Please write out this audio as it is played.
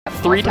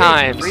3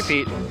 times.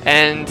 Repeat.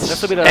 And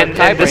this will be the and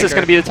this is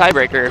going to be the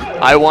tiebreaker.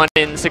 I won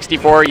in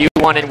 64, you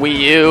won in Wii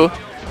U.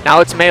 Now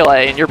it's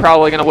Melee, and you're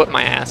probably going to whip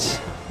my ass.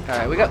 All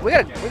right, we got a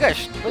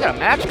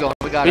match going.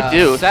 We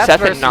do.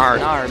 Seth and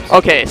Narbs.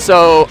 Okay,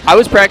 so I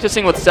was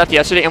practicing with Seth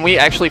yesterday, and we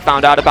actually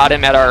found out about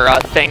him at our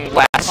thing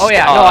last. Oh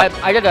yeah, no,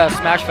 I did a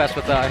Smash Fest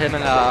with him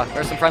and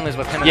or some friendlies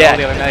with him and Will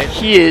the other night.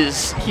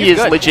 He's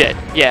legit.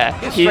 Yeah,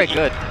 he's straight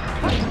good.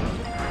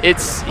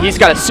 He's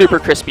got a super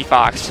crispy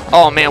fox.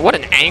 Oh man, what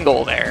an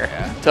angle there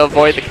to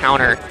avoid the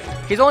counter.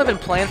 He's only been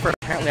playing for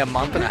apparently a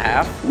month and a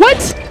half.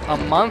 What? A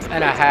month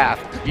and a half.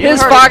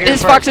 His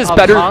fox is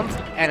better. A month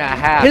and a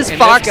half. His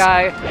fox. This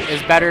guy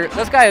is better.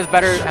 This guy is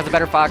better. Has a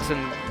better fox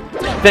than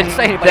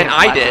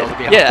I did.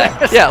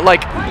 Yeah.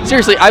 Like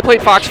seriously, I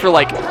played Fox for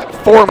like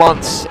 4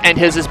 months, and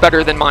his is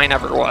better than mine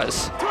ever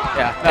was.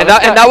 Yeah. No,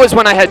 and that was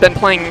when I had been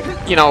playing,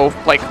 you know,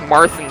 like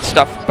Marth and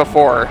stuff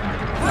before.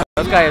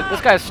 This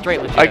guy is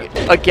straight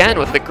legit. Again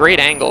with the great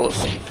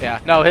angles. Yeah.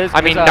 No, his.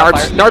 I mean,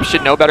 Narbs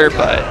should know better,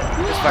 but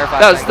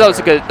that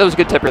was a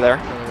good tipper there.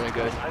 Really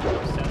good.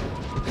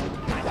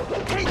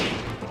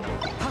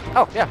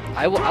 Oh yeah,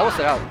 I will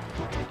sit out.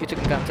 You two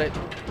can commentate.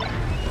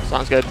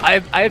 Sounds good.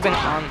 I've been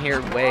on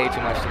here way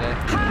too much today.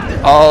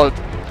 Oh,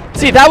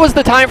 see, that was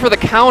the time for the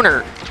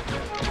counter.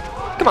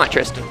 Come on,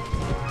 Tristan.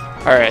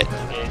 All right.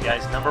 Hey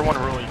guys,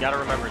 #1 rule: you gotta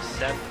remember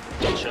Seth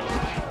and choke.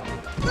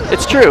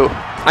 It's true.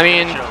 I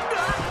mean,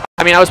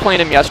 I was playing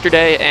him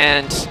yesterday,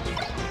 and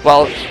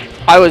well,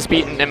 I was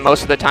beating him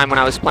most of the time when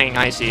I was playing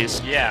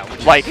Ices. Yeah.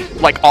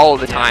 Like all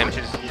of the time. Which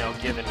is, you know,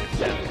 given with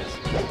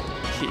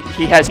Seth.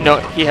 He has no.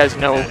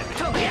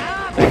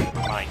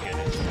 My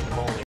goodness.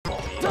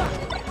 Holy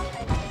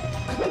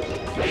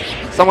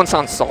moly. Someone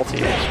sounds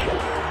salty.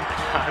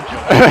 I'm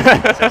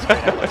joking. Seth's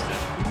great at this.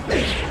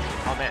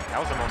 Oh man, that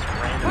was the most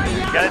random.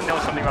 You gotta know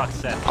something about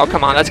Seth. Oh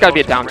come on, that's gotta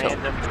be a down tilt.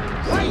 What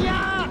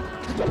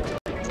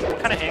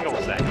kind of angle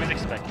was that? He was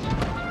expecting.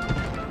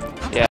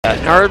 Yeah,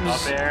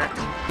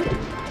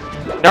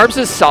 Narbs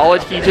is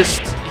solid. He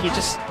just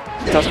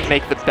doesn't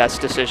make the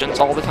best decisions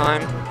all the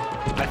time.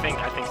 I think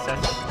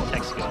Seth's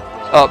tech skill.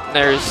 Oh,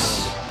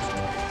 there's.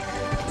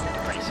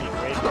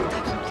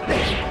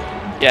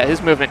 Yeah,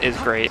 his movement is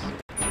great.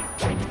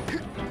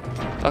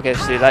 Okay,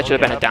 see, that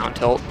should have been a down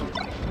tilt.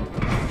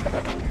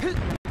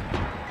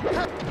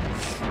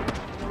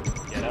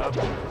 Get up.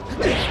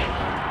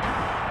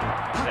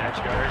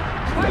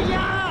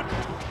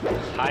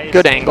 Guard.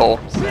 Good angle.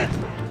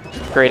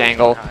 Great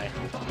angle.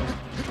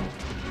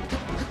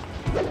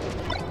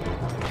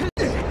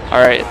 All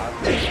right.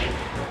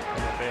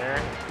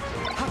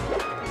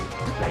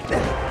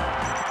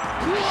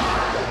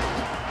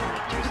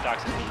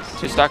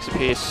 Two stocks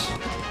apiece.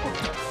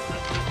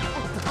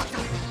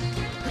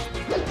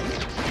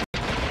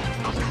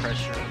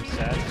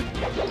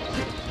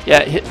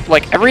 Yeah,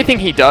 like everything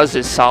he does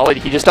is solid.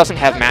 He just doesn't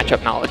have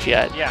matchup knowledge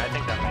yet. Yeah, I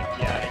think that might.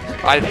 Yeah,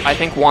 I agree.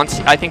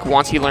 I think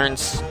once he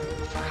learns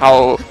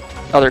how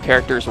other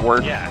characters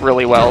work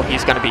really well,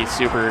 he's gonna be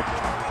super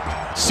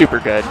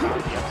good.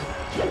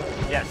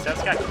 Yeah,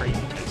 Seth's got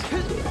crazy takes.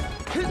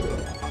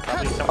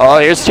 Oh,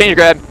 here's the change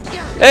grab.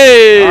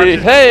 Hey!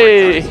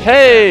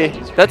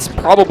 That's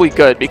probably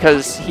good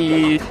because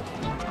he's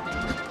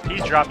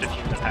dropped a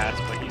few in the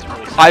past, but he's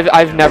really.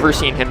 I've never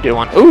seen him do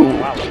one. Ooh.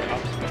 Wow,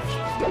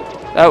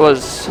 that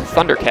was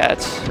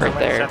Thundercats right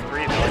there.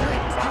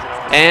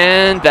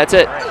 And that's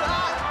it.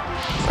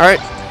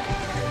 Alright.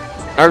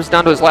 Narbs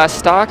down to his last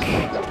stock.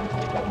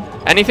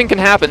 Anything can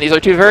happen. These are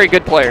two very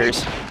good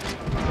players.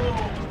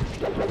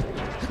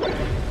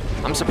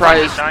 I'm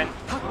surprised.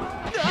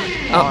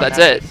 Oh, that's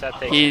it.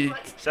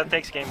 Seth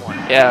takes game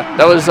 1. Yeah,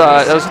 that was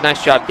a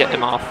nice job getting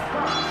him off.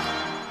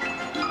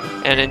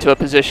 And into a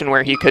position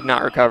where he could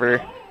not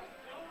recover.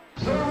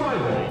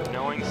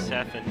 Knowing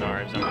Seth and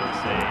Narbs, I'm gonna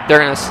say they're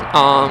gonna Seth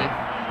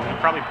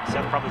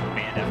probably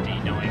banned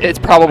FD knowing it's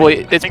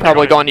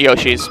probably going to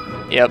Yoshi's.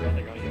 Yep.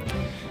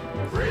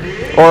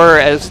 Or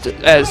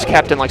as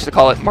Captain likes to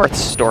call it, Marth's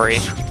story.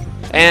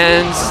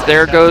 And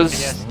there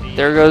goes.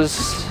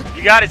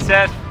 You got it,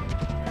 Seth.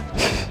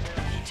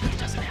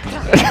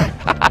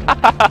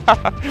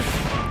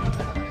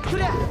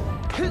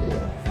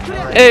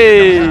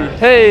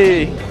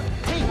 Hey!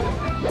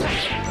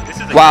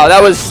 Wow,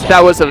 that was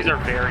a. These are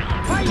very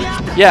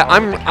easy. Yeah,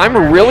 I'm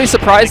really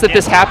surprised that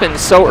this happened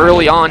so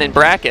early on in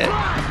bracket.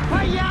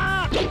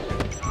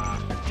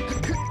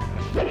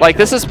 Like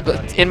this is,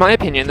 in my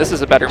opinion, this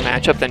is a better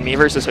matchup than me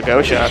versus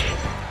Agosha.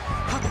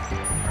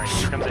 Alright,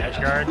 here comes the edge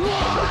guard.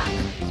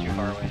 He's too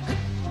far away.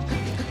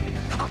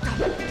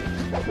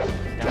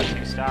 Down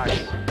 2 stocks.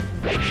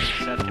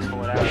 Seth can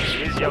pull it out.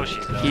 It is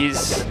Yoshi's though.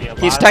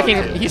 He's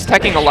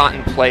teching a lot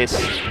in place,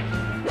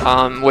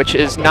 which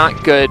is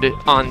not good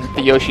on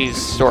the Yoshi's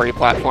story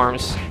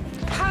platforms,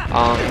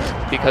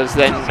 because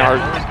then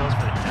Narbs goes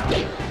for the down.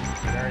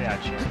 Very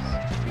odd choice.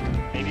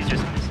 Maybe he's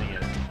just missing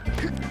it.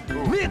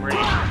 Ooh, great.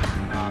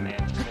 Oh man,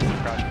 he's missing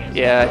crouch cancel.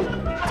 Yeah.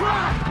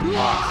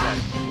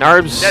 Oh,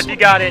 Narbs. Seth, you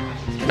got it.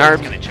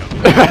 Narbs gonna choke.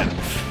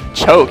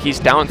 Choke. He's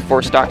down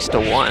 4 stocks to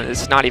 1.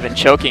 It's not even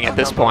choking at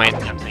this point.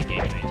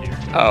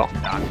 Oh.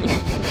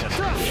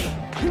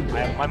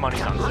 My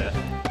money's on Seth.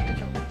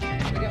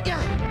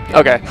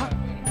 Okay.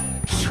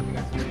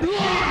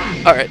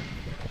 All right.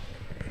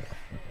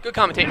 Good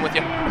commentating with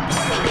you.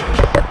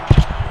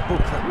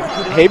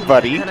 Hey,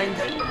 buddy.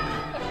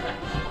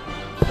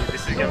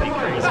 This is gonna be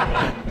crazy,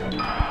 man.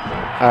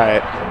 All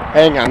right.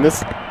 Hang on.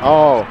 This.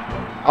 Oh.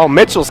 Oh,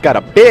 Mitchell's got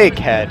a big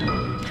head.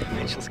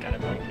 Mitchell's got a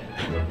big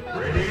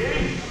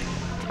head.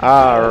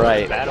 All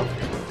right. Battlefield.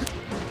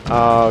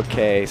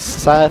 Okay,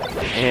 Seth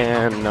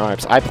and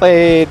Narbs. I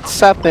played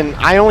Seth, and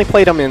I only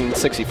played him in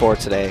 64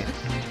 today.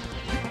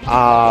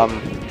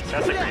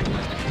 Seth's a great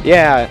player.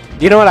 Yeah.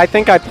 You know what? I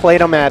think I played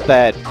him at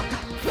that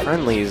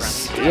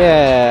friendlies.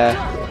 Yeah.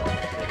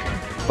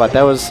 But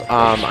that was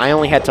I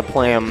only had to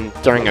play him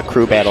during a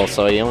crew battle,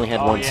 so he only had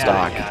one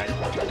stock.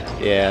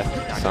 Yeah.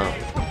 So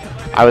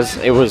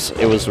it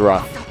was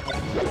rough.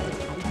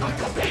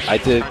 I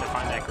did. Trying to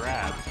find that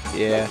grab.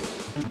 Yeah.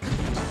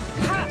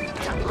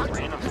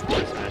 Random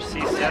forward smash.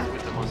 See Seth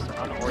with the most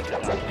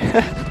unorthodox.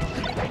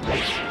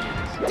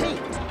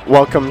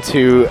 Welcome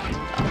to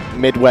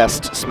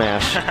Midwest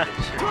Smash. Come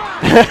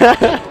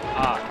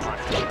on.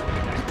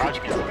 Crouch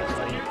cancel,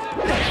 buddy.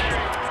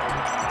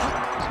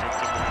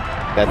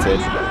 That's it.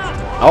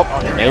 Oh,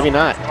 there we maybe go.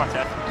 not. Come on,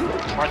 Seth.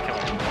 Marth kill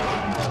him.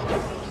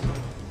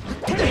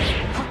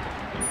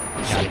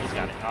 He's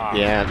got it. Oh,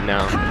 Yeah,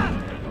 no.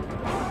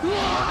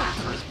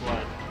 First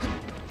blood.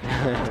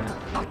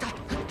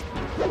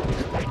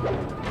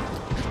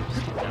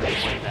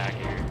 Way back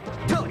here.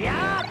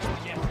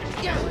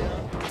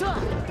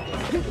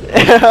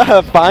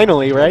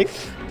 Finally, right?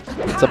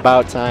 It's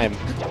about time.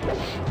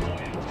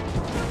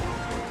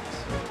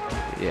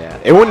 Yeah,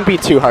 it wouldn't be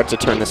too hard to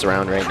turn this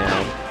around right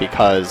now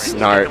because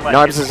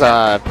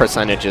Narbs'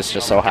 percentage is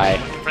just so high.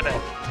 For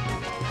that.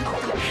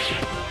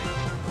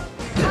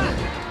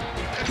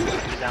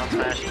 Down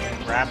smash.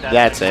 Grab that.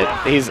 That's it.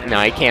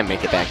 No, he can't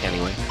make it back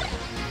anyway.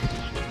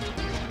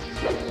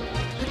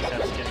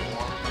 Seth's getting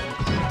warm.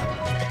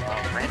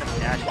 Random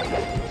dash.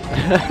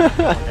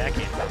 Back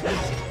in.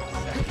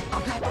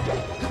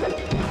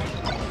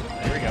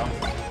 There we go.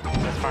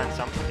 Let's find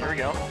something. Here we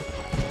go.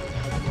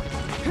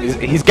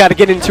 He's got to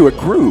get into a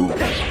groove.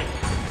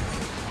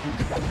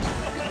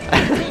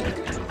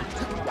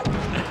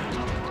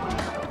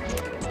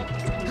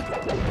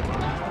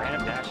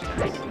 Random dash.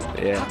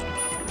 Yeah.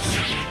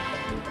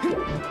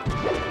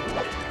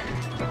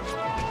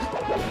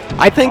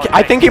 I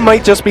think he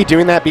might just be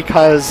doing that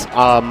because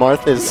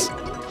Marth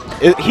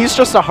he's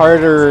just a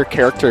harder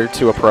character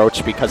to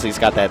approach because he's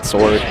got that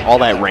sword, all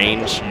that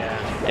range,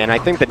 and I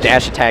think the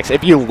dash attacks,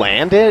 if you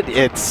land it,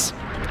 it's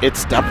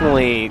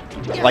definitely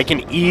like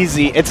an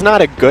easy. It's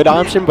not a good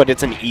option, but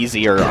it's an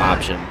easier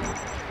option.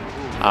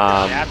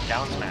 Jab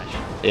down smash.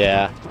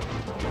 Yeah.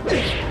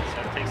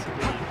 Seth takes the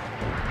lead.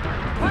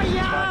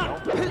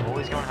 Nope.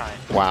 Always going high.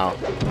 Wow.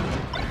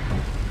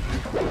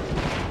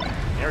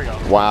 There we go.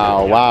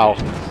 Wow. Wow.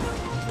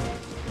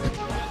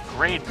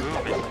 Great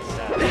movement by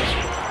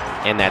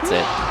Seth. And that's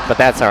it. But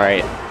that's all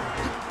right.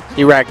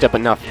 He racked up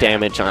enough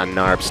damage on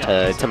Narbs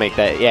to make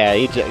that. Yeah,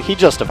 he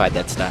justified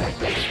that style.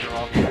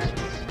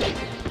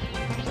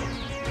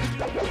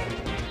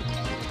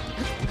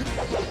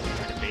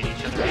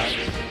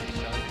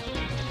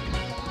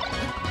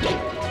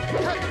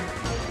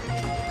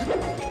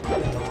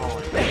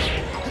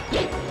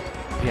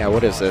 Yeah,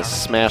 what is this?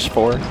 Smash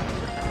 4?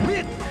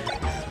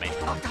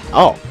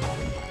 Oh.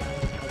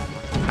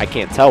 I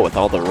can't tell with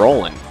all the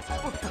rolling.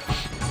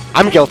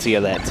 I'm guilty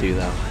of that too,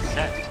 though.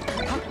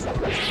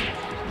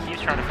 He's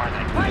trying to find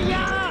that.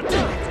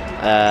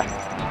 Yeah.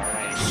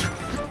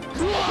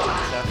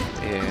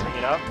 Bring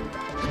it up.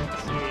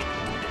 Let's see.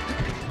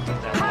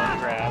 That one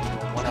grab,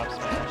 one up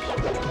smash,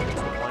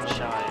 one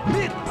shine.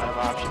 Out of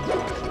options.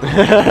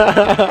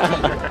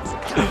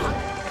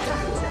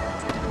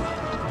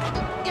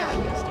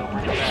 Still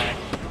bring it back.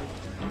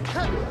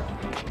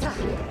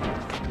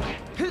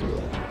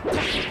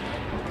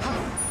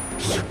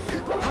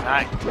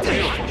 Nice.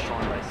 Beautiful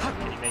short race.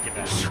 Can you make it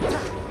back?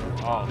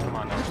 Oh, come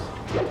on, Narbs.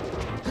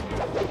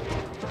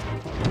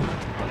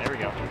 Oh, there we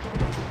go.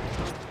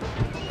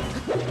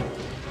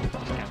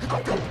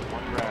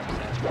 One grab,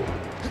 Seth.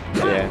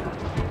 Yeah.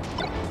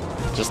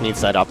 Just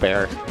needs that up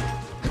air. Oh,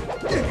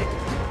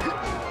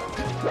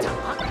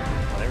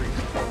 there we go.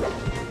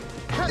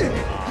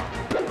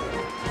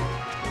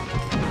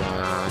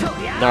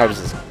 Narbs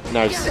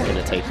is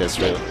gonna take this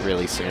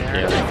really soon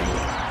here.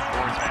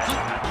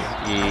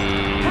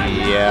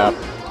 Yep.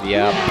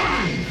 Yep.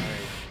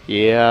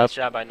 Yep. Nice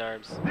job by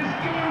Narbs.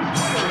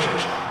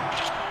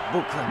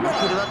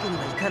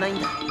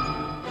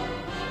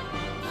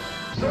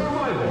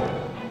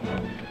 Survival.